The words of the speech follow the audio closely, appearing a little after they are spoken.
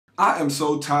I am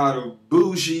so tired of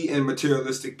bougie and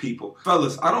materialistic people.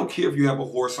 Fellas, I don't care if you have a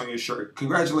horse on your shirt.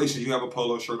 Congratulations, you have a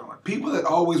polo shirt on. People that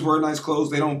always wear nice clothes,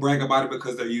 they don't brag about it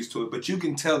because they're used to it. But you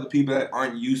can tell the people that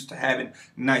aren't used to having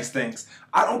nice things.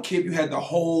 I don't care if you had the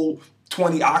whole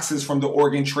 20 oxes from the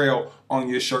Oregon Trail on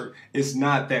your shirt. It's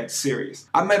not that serious.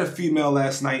 I met a female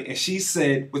last night and she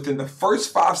said within the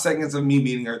first 5 seconds of me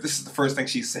meeting her, this is the first thing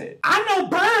she said. I know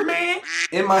Birdman.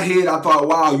 In my head, I thought,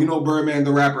 wow, you know Birdman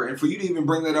the rapper. And for you to even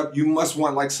bring that up, you must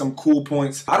want like some cool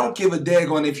points. I don't give a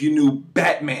daggone if you knew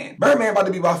Batman. Birdman about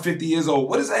to be about 50 years old.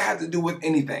 What does that have to do with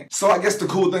anything? So I guess the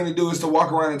cool thing to do is to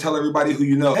walk around and tell everybody who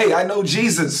you know, hey, I know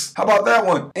Jesus. How about that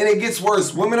one? And it gets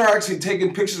worse. Women are actually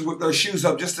taking pictures with their shoes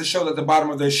up just to show that the bottom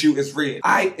of their shoe is red.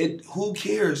 Who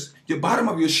cares? Your bottom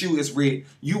of your shoe is red.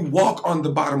 You walk on the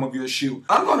bottom of your shoe.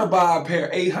 I'm gonna buy a pair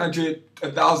of $800,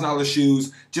 $1,000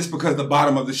 shoes just because the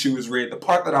bottom of the shoe is red, the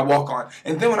part that I walk on.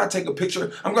 And then when I take a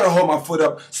picture, I'm gonna hold my foot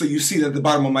up so you see that the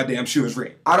bottom of my damn shoe is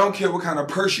red. I don't care what kind of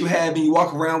purse you have and you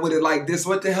walk around with it like this.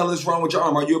 What the hell is wrong with your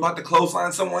arm? Are you about to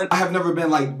clothesline someone? I have never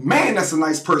been like, man, that's a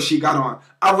nice purse she got on.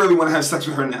 I really want to have sex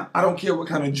with her now. I don't care what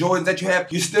kind of Jordans that you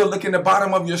have. You still licking the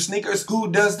bottom of your sneakers?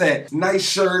 Who does that? Nice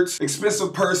shirts,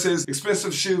 expensive purses,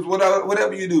 expensive shoes,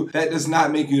 whatever you do. That does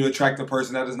not make you an attractive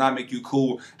person. That does not make you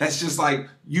cool. That's just like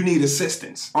you need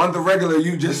assistance. On the regular,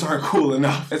 you just aren't cool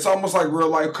enough. It's almost like real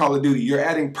life Call of Duty. You're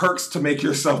adding perks to make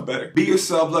yourself better. Be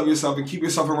yourself, love yourself, and keep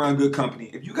yourself around good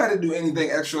company. If you got to do anything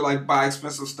extra like buy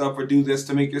expensive stuff or do this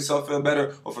to make yourself feel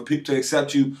better or for people to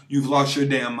accept you, you've lost your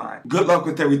damn mind. Good luck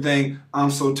with everything.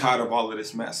 I'm so tired of all of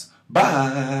this mess.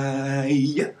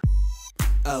 Bye.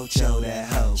 Ocho that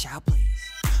hoe. Child please.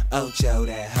 Ocho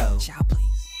that hoe. Child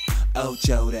please.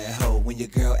 Ocho that hoe. When your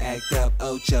girl act up,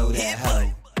 Ocho that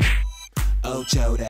hoe. Ocho that